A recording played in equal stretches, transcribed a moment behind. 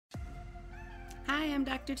Hi, I'm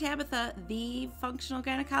Dr. Tabatha, the functional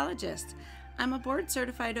gynecologist. I'm a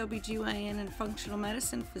board-certified OBGYN and functional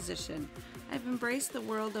medicine physician. I've embraced the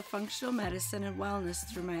world of functional medicine and wellness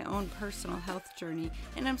through my own personal health journey,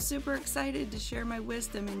 and I'm super excited to share my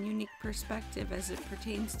wisdom and unique perspective as it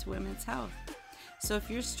pertains to women's health. So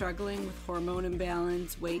if you're struggling with hormone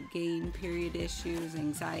imbalance, weight gain, period issues,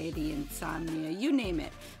 anxiety, insomnia, you name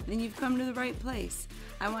it, then you've come to the right place.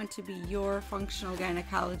 I want to be your functional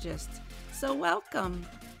gynecologist. So welcome.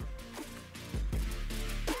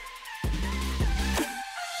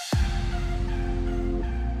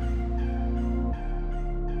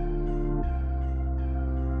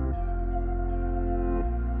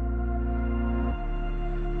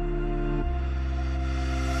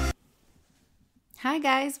 Hi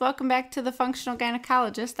guys, welcome back to the Functional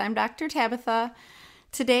Gynecologist. I'm Dr. Tabatha.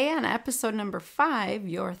 Today on episode number 5,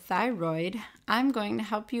 Your Thyroid, I'm going to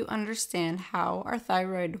help you understand how our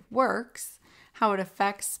thyroid works, how it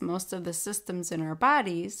affects most of the systems in our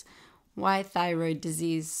bodies, why thyroid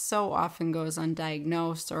disease so often goes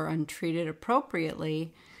undiagnosed or untreated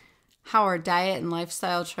appropriately, how our diet and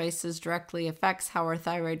lifestyle choices directly affects how our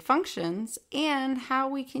thyroid functions, and how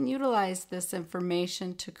we can utilize this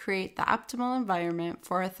information to create the optimal environment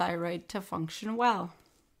for our thyroid to function well.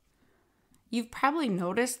 You've probably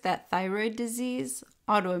noticed that thyroid disease,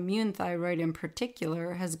 autoimmune thyroid in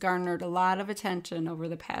particular, has garnered a lot of attention over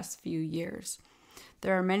the past few years.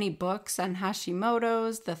 There are many books on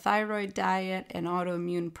Hashimoto's, the thyroid diet, and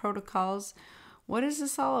autoimmune protocols. What is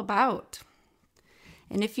this all about?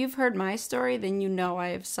 And if you've heard my story, then you know I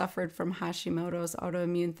have suffered from Hashimoto's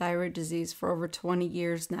autoimmune thyroid disease for over 20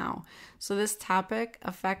 years now. So this topic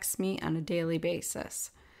affects me on a daily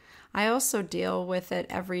basis. I also deal with it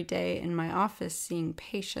every day in my office seeing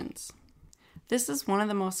patients. This is one of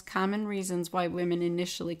the most common reasons why women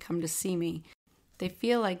initially come to see me. They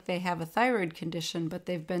feel like they have a thyroid condition, but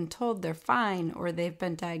they've been told they're fine, or they've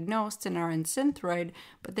been diagnosed and are in Synthroid,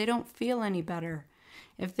 but they don't feel any better.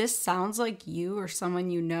 If this sounds like you or someone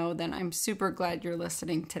you know, then I'm super glad you're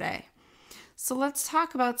listening today. So let's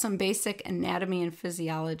talk about some basic anatomy and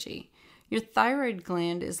physiology. Your thyroid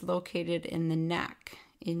gland is located in the neck,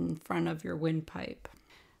 in front of your windpipe.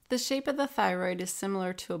 The shape of the thyroid is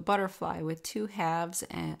similar to a butterfly with two halves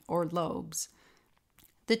or lobes.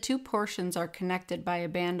 The two portions are connected by a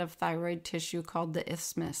band of thyroid tissue called the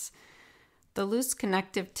isthmus. The loose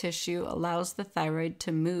connective tissue allows the thyroid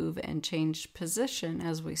to move and change position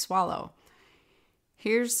as we swallow.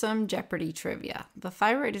 Here's some Jeopardy trivia. The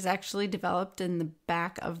thyroid is actually developed in the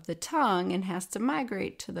back of the tongue and has to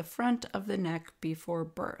migrate to the front of the neck before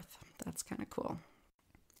birth. That's kind of cool.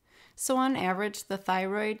 So on average, the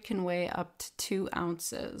thyroid can weigh up to 2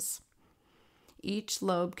 ounces. Each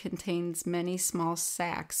lobe contains many small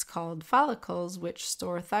sacs called follicles which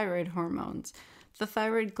store thyroid hormones. The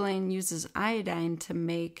thyroid gland uses iodine to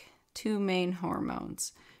make 2 main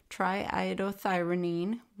hormones,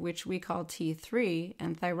 triiodothyronine, which we call T3,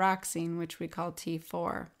 and thyroxine, which we call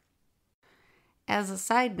T4. As a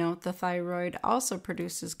side note, the thyroid also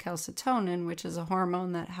produces calcitonin, which is a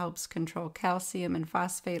hormone that helps control calcium and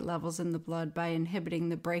phosphate levels in the blood by inhibiting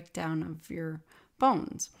the breakdown of your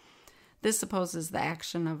bones. This opposes the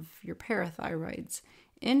action of your parathyroids.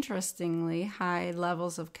 Interestingly, high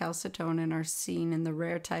levels of calcitonin are seen in the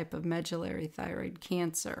rare type of medullary thyroid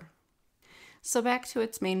cancer. So back to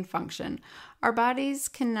its main function. Our bodies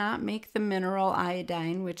cannot make the mineral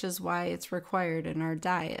iodine, which is why it's required in our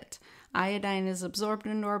diet. Iodine is absorbed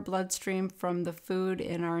into our bloodstream from the food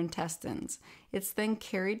in our intestines. It's then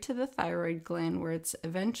carried to the thyroid gland where it's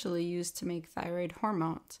eventually used to make thyroid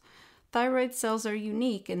hormones. Thyroid cells are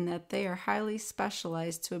unique in that they are highly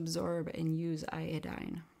specialized to absorb and use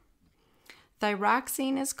iodine.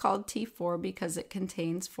 Thyroxine is called T4 because it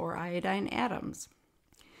contains 4 iodine atoms.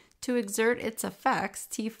 To exert its effects,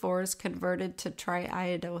 T4 is converted to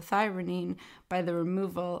triiodothyronine by the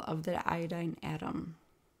removal of the iodine atom.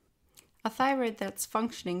 A thyroid that's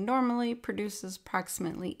functioning normally produces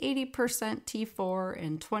approximately 80% T4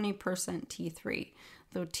 and 20% T3,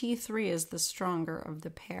 though T3 is the stronger of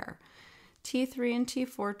the pair. T3 and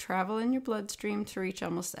T4 travel in your bloodstream to reach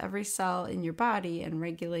almost every cell in your body and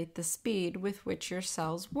regulate the speed with which your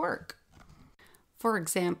cells work. For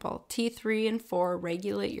example, T3 and 4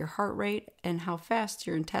 regulate your heart rate and how fast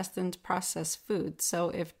your intestines process food. So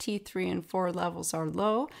if T3 and 4 levels are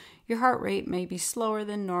low, your heart rate may be slower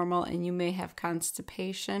than normal and you may have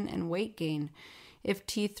constipation and weight gain. If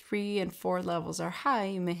T3 and 4 levels are high,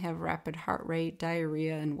 you may have rapid heart rate,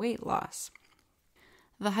 diarrhea, and weight loss.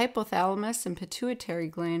 The hypothalamus and pituitary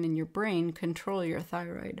gland in your brain control your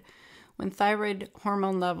thyroid. When thyroid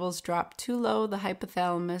hormone levels drop too low, the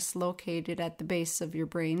hypothalamus, located at the base of your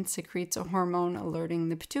brain, secretes a hormone alerting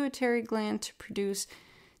the pituitary gland to produce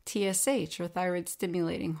TSH, or thyroid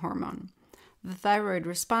stimulating hormone. The thyroid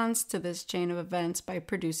responds to this chain of events by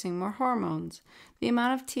producing more hormones. The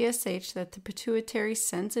amount of TSH that the pituitary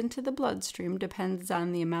sends into the bloodstream depends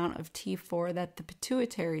on the amount of T4 that the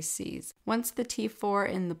pituitary sees. Once the T4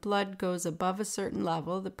 in the blood goes above a certain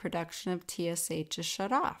level, the production of TSH is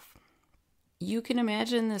shut off. You can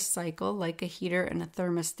imagine this cycle like a heater and a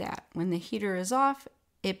thermostat. When the heater is off,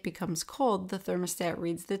 it becomes cold. The thermostat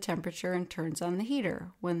reads the temperature and turns on the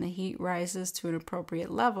heater. When the heat rises to an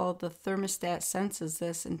appropriate level, the thermostat senses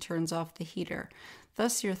this and turns off the heater.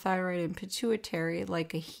 Thus, your thyroid and pituitary,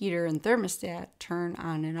 like a heater and thermostat, turn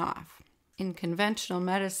on and off. In conventional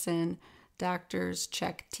medicine, doctors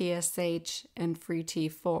check TSH and free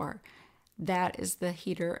T4. That is the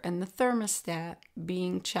heater and the thermostat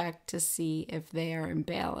being checked to see if they are in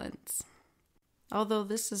balance. Although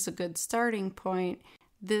this is a good starting point,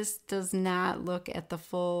 this does not look at the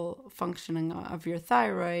full functioning of your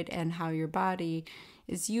thyroid and how your body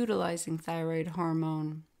is utilizing thyroid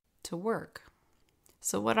hormone to work.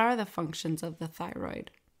 So what are the functions of the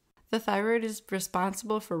thyroid? The thyroid is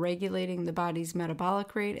responsible for regulating the body's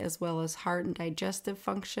metabolic rate as well as heart and digestive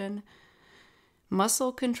function,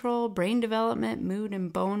 muscle control, brain development, mood,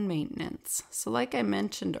 and bone maintenance. So like I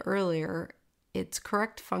mentioned earlier, its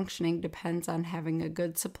correct functioning depends on having a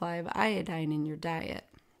good supply of iodine in your diet.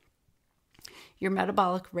 Your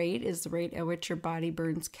metabolic rate is the rate at which your body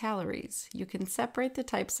burns calories. You can separate the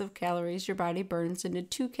types of calories your body burns into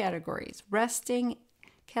two categories: resting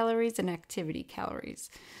calories and activity calories.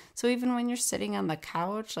 So even when you're sitting on the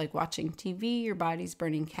couch, like watching TV, your body's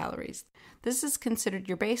burning calories. This is considered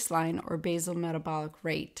your baseline or basal metabolic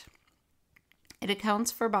rate. It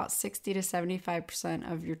accounts for about 60 to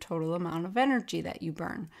 75% of your total amount of energy that you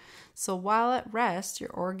burn. So while at rest, your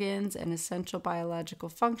organs and essential biological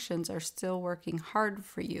functions are still working hard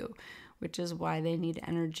for you, which is why they need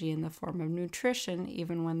energy in the form of nutrition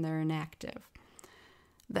even when they're inactive.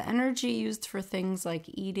 The energy used for things like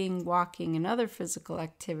eating, walking, and other physical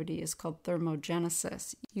activity is called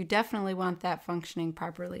thermogenesis. You definitely want that functioning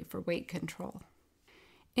properly for weight control.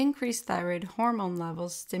 Increased thyroid hormone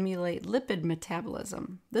levels stimulate lipid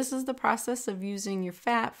metabolism. This is the process of using your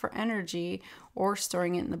fat for energy or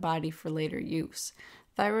storing it in the body for later use.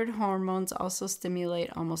 Thyroid hormones also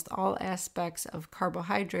stimulate almost all aspects of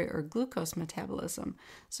carbohydrate or glucose metabolism.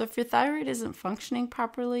 So if your thyroid isn't functioning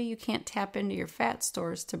properly, you can't tap into your fat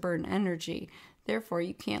stores to burn energy. Therefore,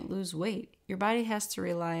 you can't lose weight. Your body has to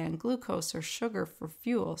rely on glucose or sugar for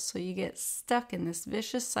fuel, so you get stuck in this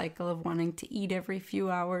vicious cycle of wanting to eat every few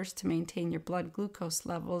hours to maintain your blood glucose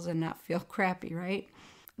levels and not feel crappy, right?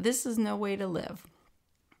 This is no way to live.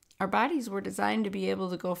 Our bodies were designed to be able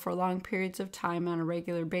to go for long periods of time on a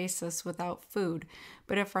regular basis without food,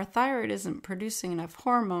 but if our thyroid isn't producing enough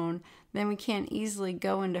hormone, then we can't easily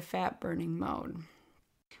go into fat-burning mode.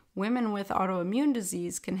 Women with autoimmune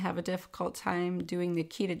disease can have a difficult time doing the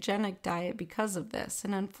ketogenic diet because of this,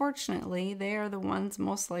 and unfortunately, they are the ones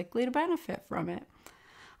most likely to benefit from it.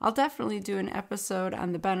 I'll definitely do an episode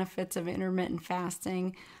on the benefits of intermittent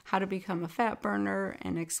fasting, how to become a fat burner,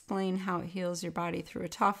 and explain how it heals your body through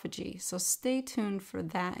autophagy, so stay tuned for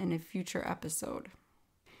that in a future episode.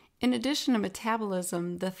 In addition to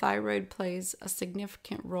metabolism, the thyroid plays a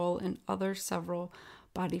significant role in other several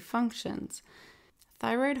body functions.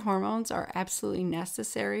 Thyroid hormones are absolutely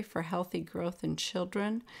necessary for healthy growth in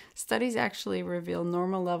children. Studies actually reveal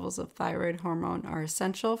normal levels of thyroid hormone are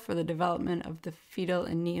essential for the development of the fetal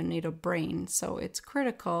and neonatal brain, so it's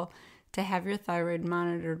critical to have your thyroid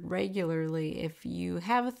monitored regularly if you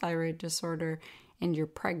have a thyroid disorder and you're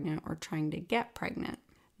pregnant or trying to get pregnant.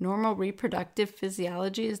 Normal reproductive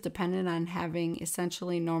physiology is dependent on having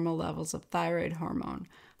essentially normal levels of thyroid hormone.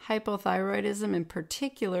 Hypothyroidism in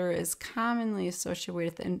particular is commonly associated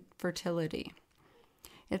with infertility.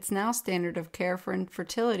 It's now standard of care for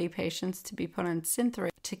infertility patients to be put on Synthroid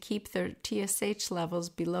to keep their TSH levels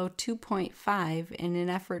below 2.5 in an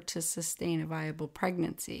effort to sustain a viable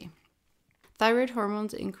pregnancy. Thyroid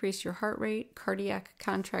hormones increase your heart rate, cardiac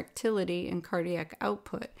contractility, and cardiac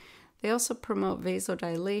output. They also promote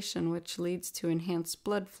vasodilation, which leads to enhanced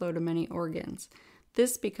blood flow to many organs.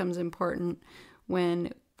 This becomes important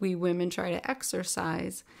when we women try to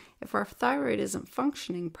exercise. If our thyroid isn't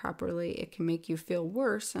functioning properly, it can make you feel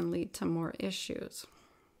worse and lead to more issues.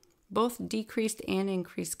 Both decreased and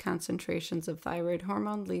increased concentrations of thyroid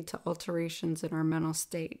hormone lead to alterations in our mental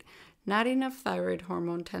state. Not enough thyroid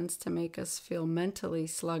hormone tends to make us feel mentally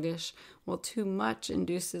sluggish, while too much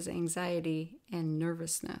induces anxiety and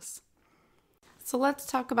nervousness. So let's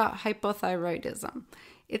talk about hypothyroidism.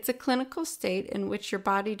 It's a clinical state in which your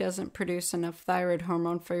body doesn't produce enough thyroid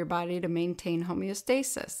hormone for your body to maintain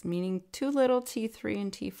homeostasis, meaning too little T3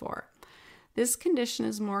 and T4. This condition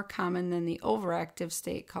is more common than the overactive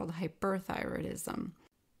state called hyperthyroidism.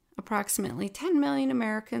 Approximately 10 million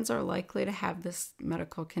Americans are likely to have this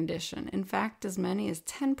medical condition. In fact, as many as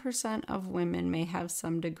 10% of women may have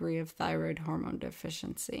some degree of thyroid hormone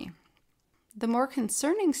deficiency. The more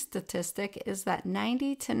concerning statistic is that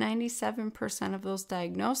 90 to 97% of those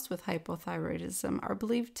diagnosed with hypothyroidism are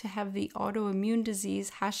believed to have the autoimmune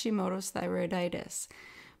disease Hashimoto's thyroiditis,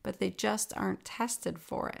 but they just aren't tested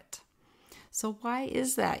for it. So why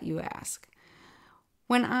is that, you ask?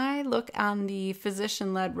 When I look on the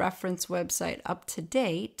physician-led reference website Up to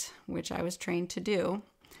Date, which I was trained to do,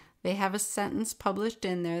 they have a sentence published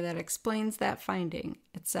in there that explains that finding.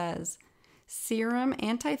 It says, serum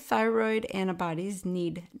antithyroid antibodies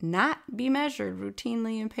need not be measured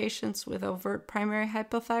routinely in patients with overt primary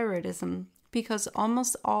hypothyroidism because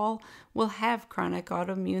almost all will have chronic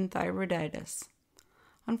autoimmune thyroiditis.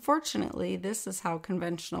 Unfortunately, this is how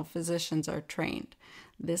conventional physicians are trained.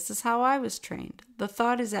 This is how I was trained. The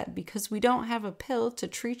thought is that because we don't have a pill to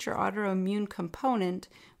treat your autoimmune component,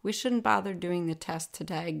 we shouldn't bother doing the test to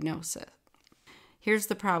diagnose it. Here's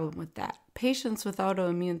the problem with that. Patients with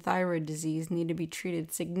autoimmune thyroid disease need to be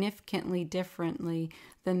treated significantly differently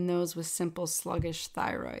than those with simple sluggish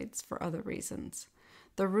thyroids for other reasons.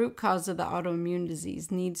 The root cause of the autoimmune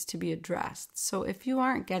disease needs to be addressed. So if you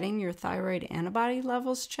aren't getting your thyroid antibody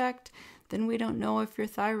levels checked, then we don't know if your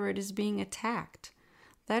thyroid is being attacked.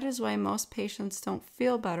 That is why most patients don't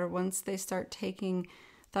feel better once they start taking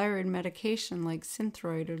thyroid medication like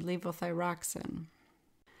Synthroid or levothyroxine.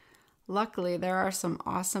 Luckily, there are some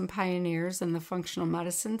awesome pioneers in the functional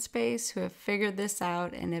medicine space who have figured this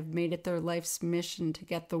out and have made it their life's mission to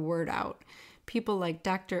get the word out. People like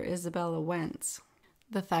Dr. Isabella Wentz,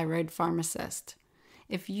 the thyroid pharmacist.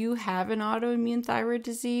 If you have an autoimmune thyroid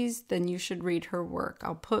disease, then you should read her work.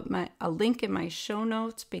 I'll put a link in my show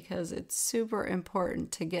notes because it's super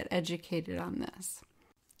important to get educated on this.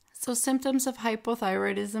 So symptoms of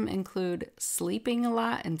hypothyroidism include sleeping a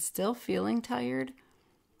lot and still feeling tired,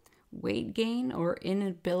 weight gain or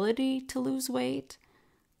inability to lose weight,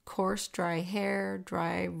 coarse, dry hair,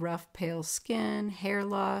 dry, rough, pale skin, hair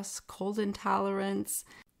loss, cold intolerance,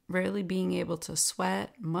 rarely being able to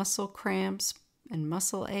sweat, muscle cramps and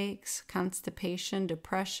muscle aches, constipation,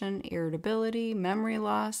 depression, irritability, memory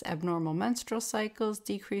loss, abnormal menstrual cycles,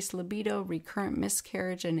 decreased libido, recurrent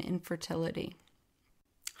miscarriage, and infertility.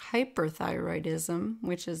 Hyperthyroidism,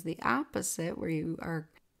 which is the opposite, where you are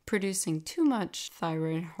producing too much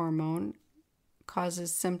thyroid hormone,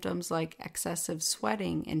 causes symptoms like excessive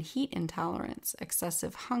sweating and heat intolerance,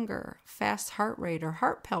 excessive hunger, fast heart rate or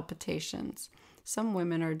heart palpitations. Some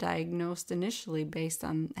women are diagnosed initially based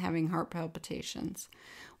on having heart palpitations.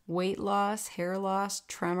 Weight loss, hair loss,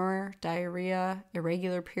 tremor, diarrhea,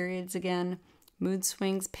 irregular periods again, mood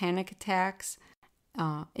swings, panic attacks,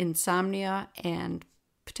 insomnia, and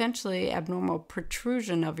potentially abnormal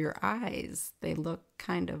protrusion of your eyes. They look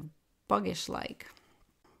kind of buggish-like.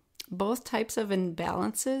 Both types of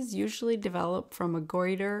imbalances usually develop from a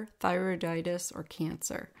goiter, thyroiditis, or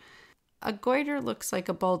cancer. A goiter looks like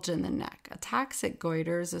a bulge in the neck. A toxic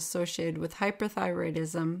goiter is associated with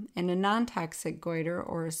hyperthyroidism, and a non-toxic goiter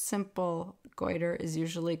or a simple goiter is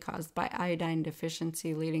usually caused by iodine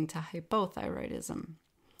deficiency leading to hypothyroidism.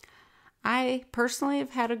 I personally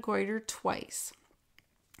have had a goiter twice.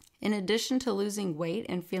 In addition to losing weight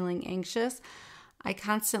and feeling anxious, I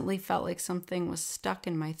constantly felt like something was stuck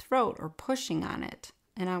in my throat or pushing on it.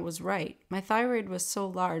 And I was right. My thyroid was so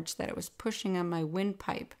large that it was pushing on my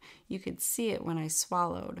windpipe. You could see it when I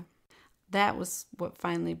swallowed. That was what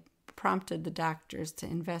finally prompted the doctors to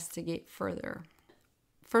investigate further.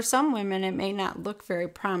 For some women, it may not look very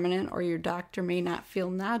prominent or your doctor may not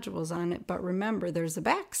feel nodules on it, but remember, there's a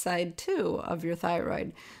backside too of your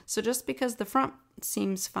thyroid. So just because the front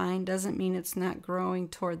seems fine doesn't mean it's not growing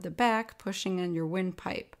toward the back, pushing on your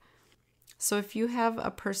windpipe. So if you have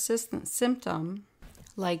a persistent symptom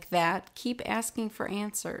like that, keep asking for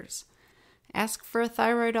answers. Ask for a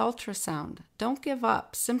thyroid ultrasound. Don't give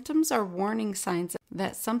up. Symptoms are warning signs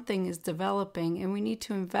that something is developing and we need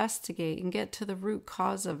to investigate and get to the root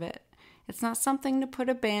cause of it. It's not something to put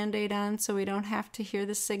a Band-Aid on so we don't have to hear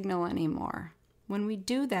the signal anymore. When we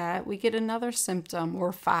do that, we get another symptom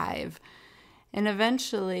or 5. And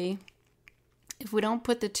eventually, if we don't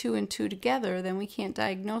put the 2 and 2 together, then we can't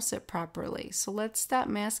diagnose it properly. So let's stop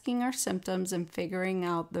masking our symptoms and figuring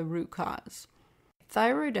out the root cause.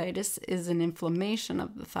 Thyroiditis is an inflammation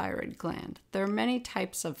of the thyroid gland. There are many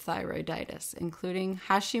types of thyroiditis, including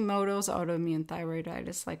Hashimoto's autoimmune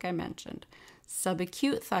thyroiditis, like I mentioned,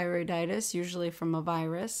 subacute thyroiditis, usually from a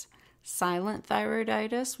virus, silent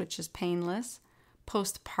thyroiditis, which is painless,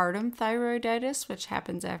 postpartum thyroiditis, which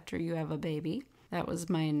happens after you have a baby. That was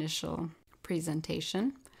my initial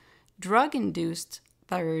presentation. Drug-induced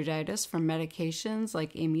thyroiditis from medications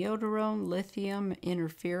like amiodarone, lithium,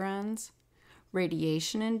 interferons,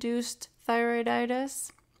 radiation-induced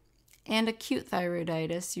thyroiditis, and acute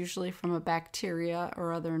thyroiditis, usually from a bacteria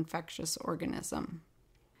or other infectious organism.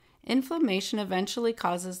 Inflammation eventually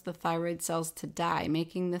causes the thyroid cells to die,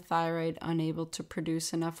 making the thyroid unable to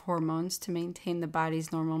produce enough hormones to maintain the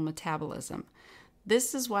body's normal metabolism.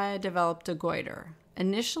 This is why I developed a goiter.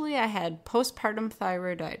 Initially, I had postpartum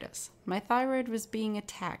thyroiditis. My thyroid was being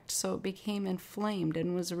attacked, so it became inflamed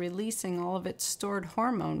and was releasing all of its stored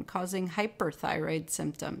hormone, causing hyperthyroid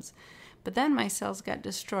symptoms. But then my cells got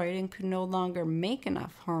destroyed and could no longer make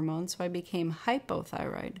enough hormone, so I became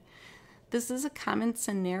hypothyroid. This is a common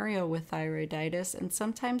scenario with thyroiditis, and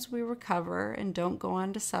sometimes we recover and don't go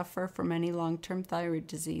on to suffer from any long-term thyroid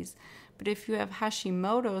disease. But if you have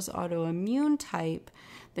Hashimoto's autoimmune type,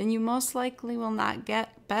 then you most likely will not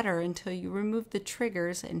get better until you remove the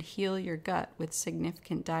triggers and heal your gut with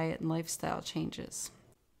significant diet and lifestyle changes.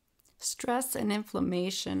 Stress and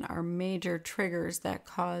inflammation are major triggers that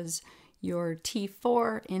cause your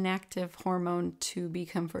T4 inactive hormone to be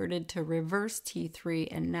converted to reverse T3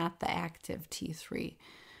 and not the active T3.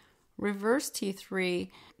 Reverse T3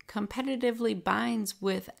 competitively binds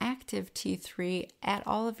with active T3 at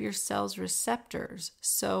all of your cells' receptors.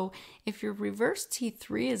 So if your reverse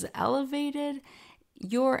T3 is elevated,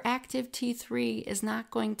 your active T3 is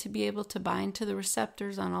not going to be able to bind to the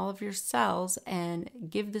receptors on all of your cells and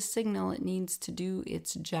give the signal it needs to do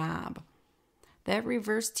its job. That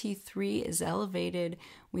reverse T3 is elevated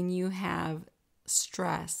when you have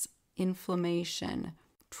stress, inflammation,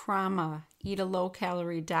 trauma, eat a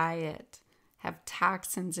low-calorie diet, have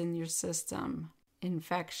toxins in your system,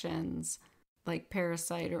 infections like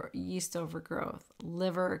parasite or yeast overgrowth,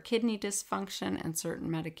 liver or kidney dysfunction, and certain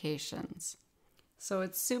medications. So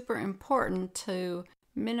it's super important to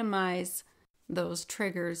minimize those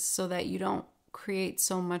triggers so that you don't create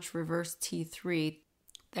so much reverse T3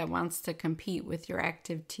 that wants to compete with your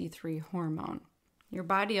active T3 hormone. Your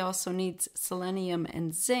body also needs selenium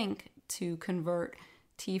and zinc to convert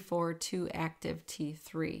T4 to active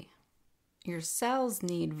T3. Your cells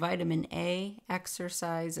need vitamin A,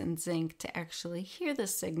 exercise, and zinc to actually hear the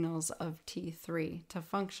signals of T3 to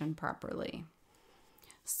function properly.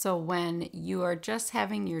 So when you are just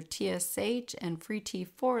having your TSH and free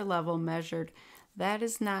T4 level measured, that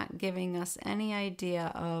is not giving us any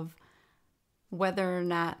idea of whether or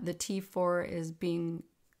not the T4 is being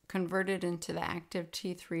converted into the active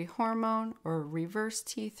T3 hormone or reverse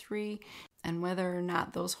T3, and whether or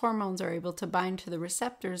not those hormones are able to bind to the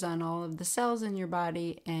receptors on all of the cells in your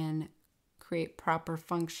body and create proper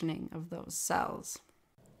functioning of those cells.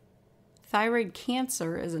 Thyroid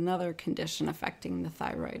cancer is another condition affecting the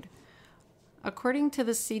thyroid. According to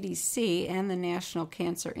the CDC and the National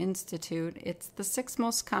Cancer Institute, it's the 6th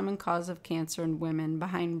most common cause of cancer in women,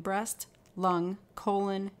 behind breast, lung,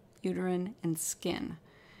 colon, uterine, and skin.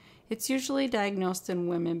 It's usually diagnosed in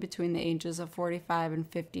women between the ages of 45 and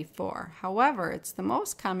 54. However, it's the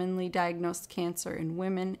most commonly diagnosed cancer in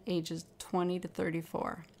women ages 20 to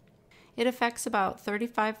 34. It affects about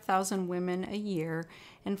 35,000 women a year,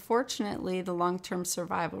 and fortunately, the long-term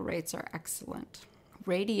survival rates are excellent.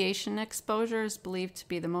 Radiation exposure is believed to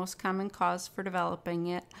be the most common cause for developing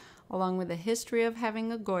it, along with a history of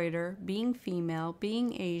having a goiter, being female,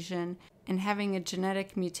 being Asian, and having a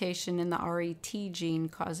genetic mutation in the RET gene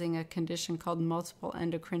causing a condition called multiple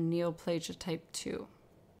endocrine neoplasia type 2.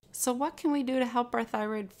 So what can we do to help our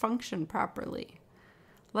thyroid function properly?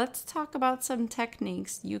 Let's talk about some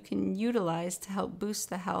techniques you can utilize to help boost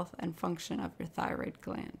the health and function of your thyroid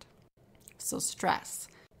gland. So stress,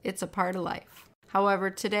 it's a part of life. However,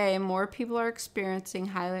 today more people are experiencing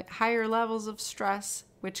higher levels of stress,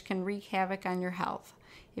 which can wreak havoc on your health.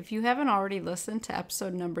 If you haven't already listened to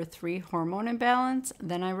episode number 3, Hormone Imbalance,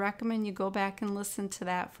 then I recommend you go back and listen to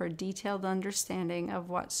that for a detailed understanding of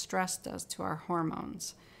what stress does to our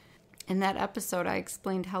hormones. In that episode, I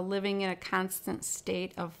explained how living in a constant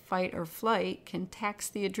state of fight or flight can tax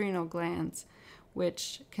the adrenal glands,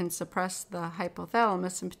 which can suppress the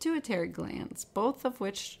hypothalamus and pituitary glands, both of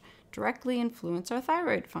which directly influence our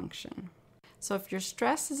thyroid function. So if your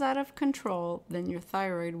stress is out of control, then your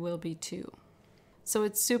thyroid will be too. So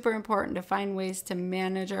it's super important to find ways to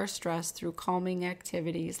manage our stress through calming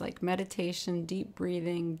activities like meditation, deep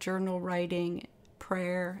breathing, journal writing,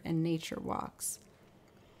 prayer, and nature walks.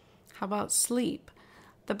 How about sleep?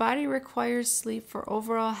 The body requires sleep for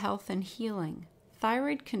overall health and healing.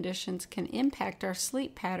 Thyroid conditions can impact our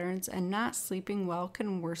sleep patterns, and not sleeping well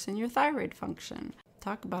can worsen your thyroid function.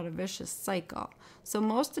 Talk about a vicious cycle. So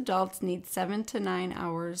most adults need 7 to 9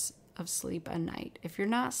 hours of sleep a night. If you're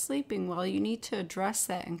not sleeping well, you need to address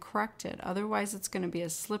that and correct it. Otherwise, it's going to be a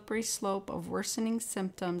slippery slope of worsening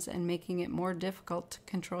symptoms and making it more difficult to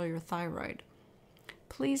control your thyroid.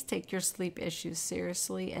 Please take your sleep issues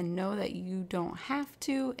seriously and know that you don't have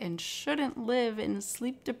to and shouldn't live in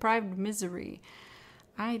sleep-deprived misery.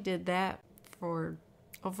 I did that for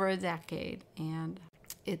over a decade, and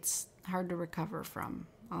it's hard to recover from.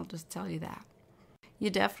 I'll just tell you that. You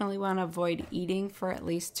definitely want to avoid eating for at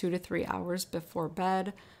least 2 to 3 hours before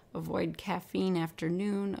bed. Avoid caffeine after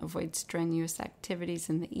noon. Avoid strenuous activities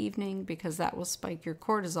in the evening because that will spike your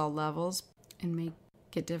cortisol levels and make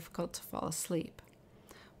it difficult to fall asleep.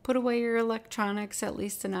 Put away your electronics at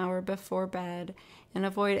least an hour before bed, and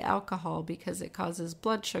avoid alcohol because it causes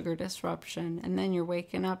blood sugar disruption, and then you're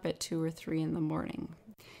waking up at 2 or 3 in the morning.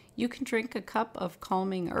 You can drink a cup of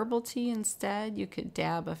calming herbal tea instead. You could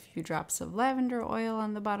dab a few drops of lavender oil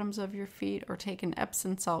on the bottoms of your feet or take an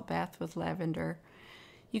Epsom salt bath with lavender.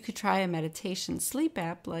 You could try a meditation sleep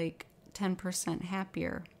app like 10%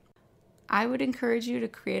 Happier. I would encourage you to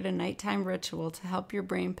create a nighttime ritual to help your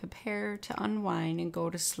brain prepare to unwind and go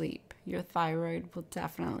to sleep. Your thyroid will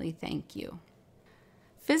definitely thank you.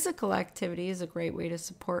 Physical activity is a great way to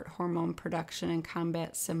support hormone production and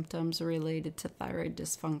combat symptoms related to thyroid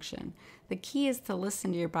dysfunction. The key is to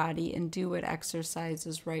listen to your body and do what exercise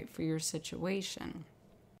is right for your situation.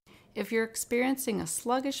 If you're experiencing a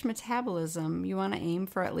sluggish metabolism, you want to aim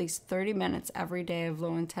for at least 30 minutes every day of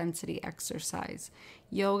low-intensity exercise.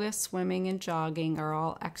 Yoga, swimming, and jogging are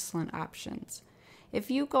all excellent options. If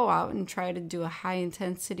you go out and try to do a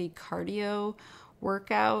high-intensity cardio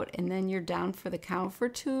workout and then you're down for the count for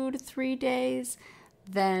 2 to 3 days,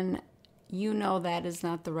 then you know that is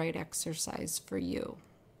not the right exercise for you.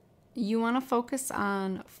 You want to focus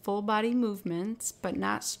on full body movements, but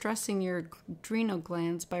not stressing your adrenal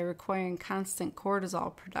glands by requiring constant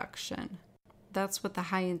cortisol production. That's what the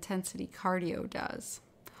high intensity cardio does.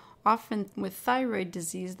 Often with thyroid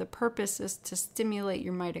disease, the purpose is to stimulate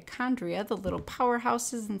your mitochondria, the little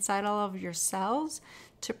powerhouses inside all of your cells,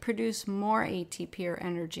 to produce more ATP or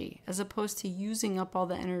energy, as opposed to using up all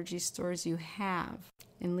the energy stores you have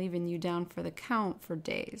and leaving you down for the count for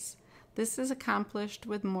days. This is accomplished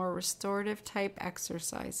with more restorative type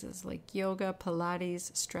exercises like yoga,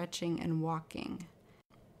 Pilates, stretching, and walking.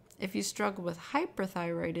 If you struggle with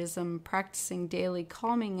hyperthyroidism, practicing daily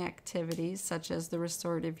calming activities such as the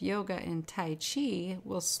restorative yoga and Tai Chi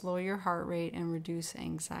will slow your heart rate and reduce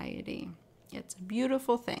anxiety. It's a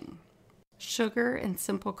beautiful thing. Sugar and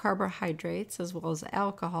simple carbohydrates, as well as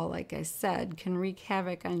alcohol, like I said, can wreak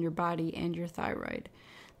havoc on your body and your thyroid.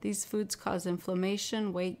 These foods cause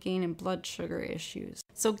inflammation, weight gain, and blood sugar issues.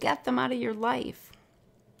 So get them out of your life.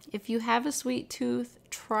 If you have a sweet tooth,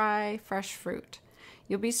 try fresh fruit.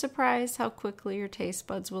 You'll be surprised how quickly your taste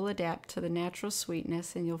buds will adapt to the natural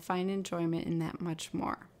sweetness, and you'll find enjoyment in that much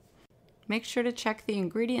more. Make sure to check the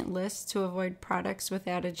ingredient list to avoid products with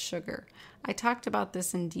added sugar. I talked about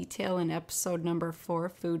this in detail in episode number 4,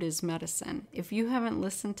 Food is Medicine. If you haven't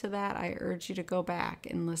listened to that, I urge you to go back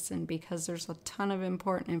and listen because there's a ton of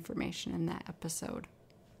important information in that episode.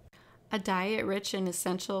 A diet rich in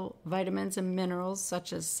essential vitamins and minerals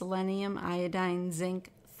such as selenium, iodine, zinc,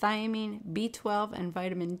 thiamine, B12, and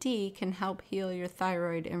vitamin D can help heal your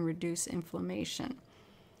thyroid and reduce inflammation.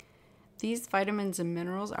 These vitamins and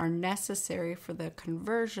minerals are necessary for the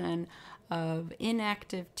conversion of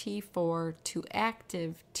inactive T4 to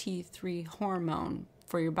active T3 hormone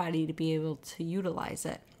for your body to be able to utilize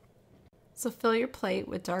it. So fill your plate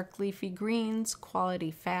with dark leafy greens,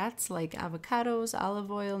 quality fats like avocados,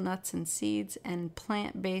 olive oil, nuts and seeds, and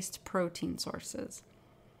plant-based protein sources.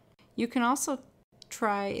 You can also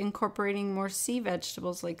try incorporating more sea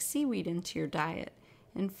vegetables like seaweed into your diet.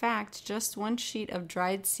 In fact, just 1 sheet of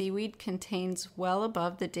dried seaweed contains well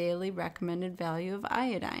above the daily recommended value of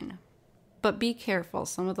iodine. But be careful,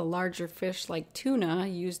 some of the larger fish like tuna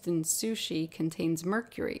used in sushi contains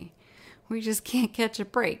mercury. We just can't catch a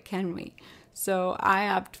break, can we? So I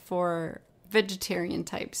opt for vegetarian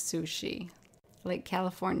type sushi, like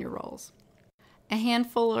California rolls. A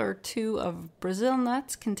handful or 2 of Brazil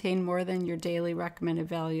nuts contain more than your daily recommended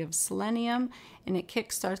value of selenium, and it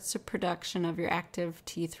kickstarts the production of your active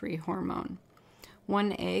T3 hormone.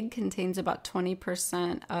 One egg contains about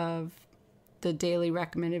 20% of the daily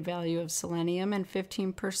recommended value of selenium and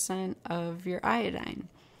 15% of your iodine.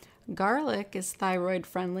 Garlic is thyroid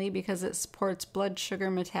friendly because it supports blood sugar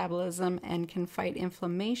metabolism and can fight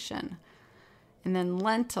inflammation. And then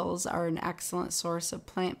lentils are an excellent source of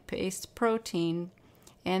plant-based protein,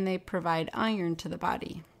 and they provide iron to the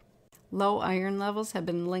body. Low iron levels have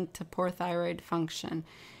been linked to poor thyroid function,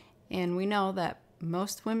 and we know that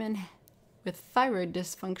most women with thyroid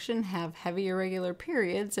dysfunction have heavy irregular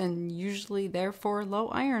periods and usually therefore low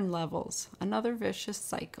iron levels. Another vicious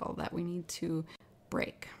cycle that we need to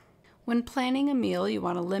break. When planning a meal, you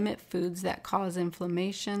want to limit foods that cause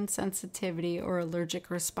inflammation, sensitivity, or allergic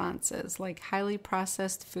responses, like highly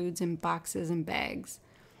processed foods in boxes and bags.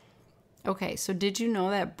 Okay, so did you know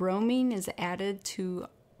that bromine is added to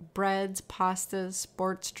breads, pastas,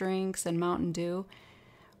 sports drinks, and Mountain Dew?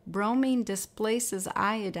 Bromine displaces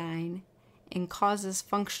iodine and causes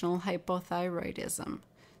functional hypothyroidism.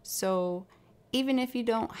 So even if you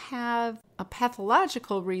don't have a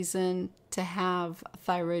pathological reason to have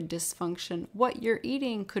thyroid dysfunction, what you're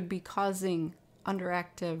eating could be causing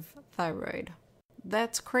underactive thyroid.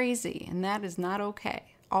 That's crazy, and that is not okay.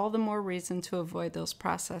 All the more reason to avoid those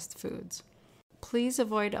processed foods. Please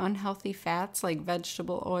avoid unhealthy fats like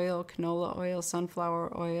vegetable oil, canola oil,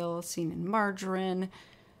 sunflower oil, seen in margarine,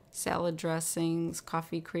 salad dressings,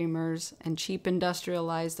 coffee creamers, and cheap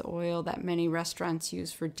industrialized oil that many restaurants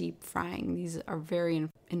use for deep frying. These are very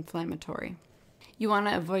inflammatory. You want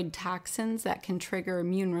to avoid toxins that can trigger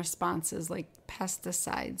immune responses like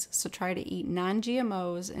pesticides, so try to eat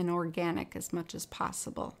non-GMOs and organic as much as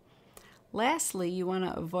possible. Lastly, you want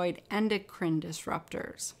to avoid endocrine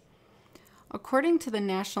disruptors. According to the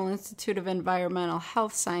National Institute of Environmental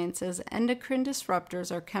Health Sciences, endocrine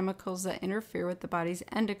disruptors are chemicals that interfere with the body's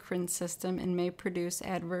endocrine system and may produce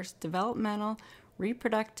adverse developmental,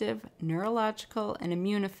 reproductive, neurological, and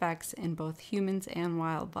immune effects in both humans and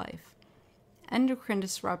wildlife. Endocrine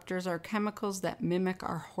disruptors are chemicals that mimic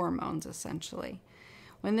our hormones, essentially.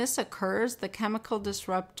 When this occurs, the chemical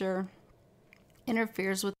disruptor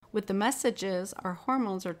interferes with the messages our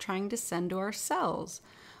hormones are trying to send to our cells.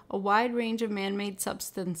 A wide range of man-made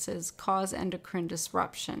substances cause endocrine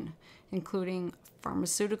disruption, including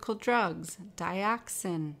pharmaceutical drugs,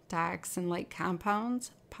 dioxin-like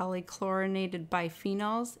compounds, polychlorinated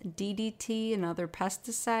biphenyls, DDT and other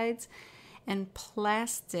pesticides, and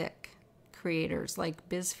plastic creators like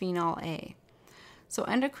bisphenol A. So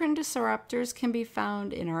endocrine disruptors can be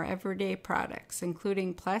found in our everyday products,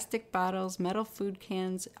 including plastic bottles, metal food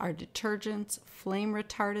cans, our detergents, flame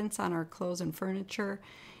retardants on our clothes and furniture.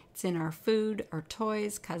 It's in our food, our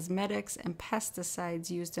toys, cosmetics, and pesticides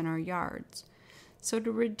used in our yards. So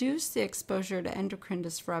to reduce the exposure to endocrine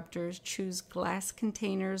disruptors, choose glass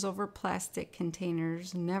containers over plastic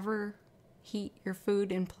containers. Never heat your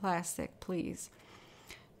food in plastic, please.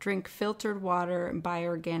 Drink filtered water and buy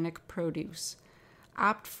organic produce.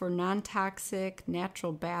 Opt for non-toxic,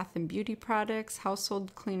 natural bath and beauty products,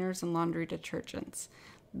 household cleaners, and laundry detergents.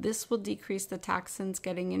 This will decrease the toxins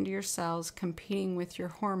getting into your cells, competing with your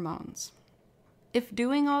hormones. If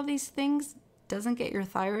doing all these things doesn't get your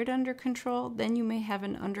thyroid under control, then you may have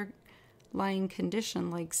an underlying condition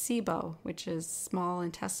like SIBO, which is small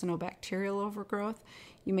intestinal bacterial overgrowth.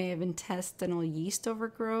 You may have intestinal yeast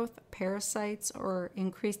overgrowth, parasites, or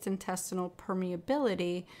increased intestinal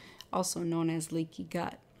permeability, also known as leaky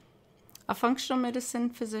gut. A functional medicine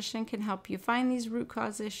physician can help you find these root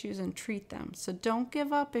cause issues and treat them. So don't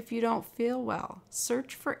give up if you don't feel well.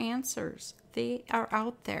 Search for answers. They are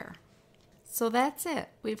out there. So that's it.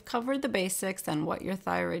 We've covered the basics on what your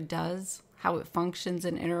thyroid does, how it functions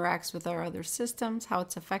and interacts with our other systems, how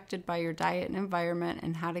it's affected by your diet and environment,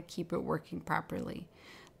 and how to keep it working properly.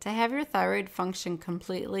 To have your thyroid function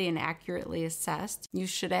completely and accurately assessed, you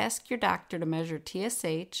should ask your doctor to measure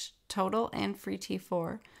TSH, total and free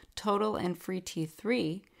T4, total and free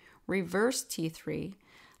T3, reverse T3,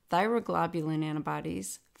 thyroglobulin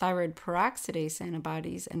antibodies, thyroid peroxidase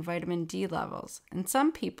antibodies, and vitamin D levels. And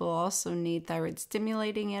some people also need thyroid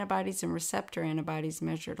stimulating antibodies and receptor antibodies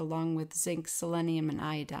measured along with zinc, selenium, and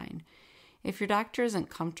iodine. If your doctor isn't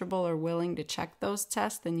comfortable or willing to check those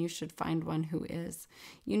tests, then you should find one who is.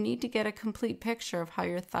 You need to get a complete picture of how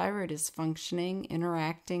your thyroid is functioning,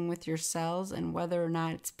 interacting with your cells, and whether or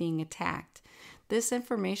not it's being attacked. This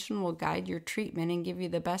information will guide your treatment and give you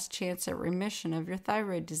the best chance at remission of your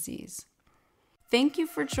thyroid disease. Thank you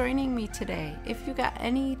for joining me today. If you got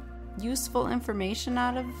any useful information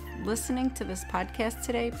out of listening to this podcast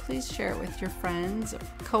today, please share it with your friends,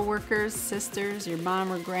 coworkers, sisters, your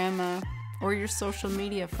mom or grandma, or your social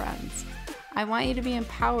media friends. I want you to be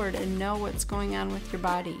empowered and know what's going on with your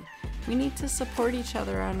body. We need to support each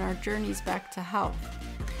other on our journeys back to health.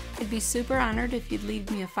 I'd be super honored if you'd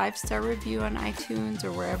leave me a 5-star review on iTunes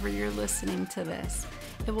or wherever you're listening to this.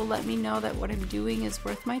 It will let me know that what I'm doing is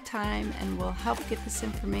worth my time and will help get this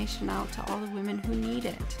information out to all the women who need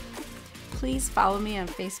it. Please follow me on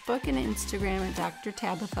Facebook and Instagram at Dr.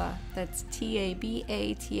 Tabatha. That's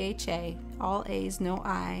Tabatha, all A's, no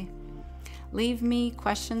I. Leave me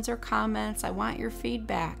questions or comments. I want your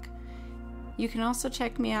feedback. You can also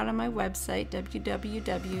check me out on my website,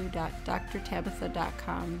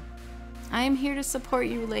 www.drtabatha.com. I am here to support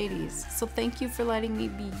you ladies, so thank you for letting me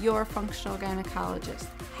be your functional gynecologist.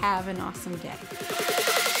 Have an awesome day.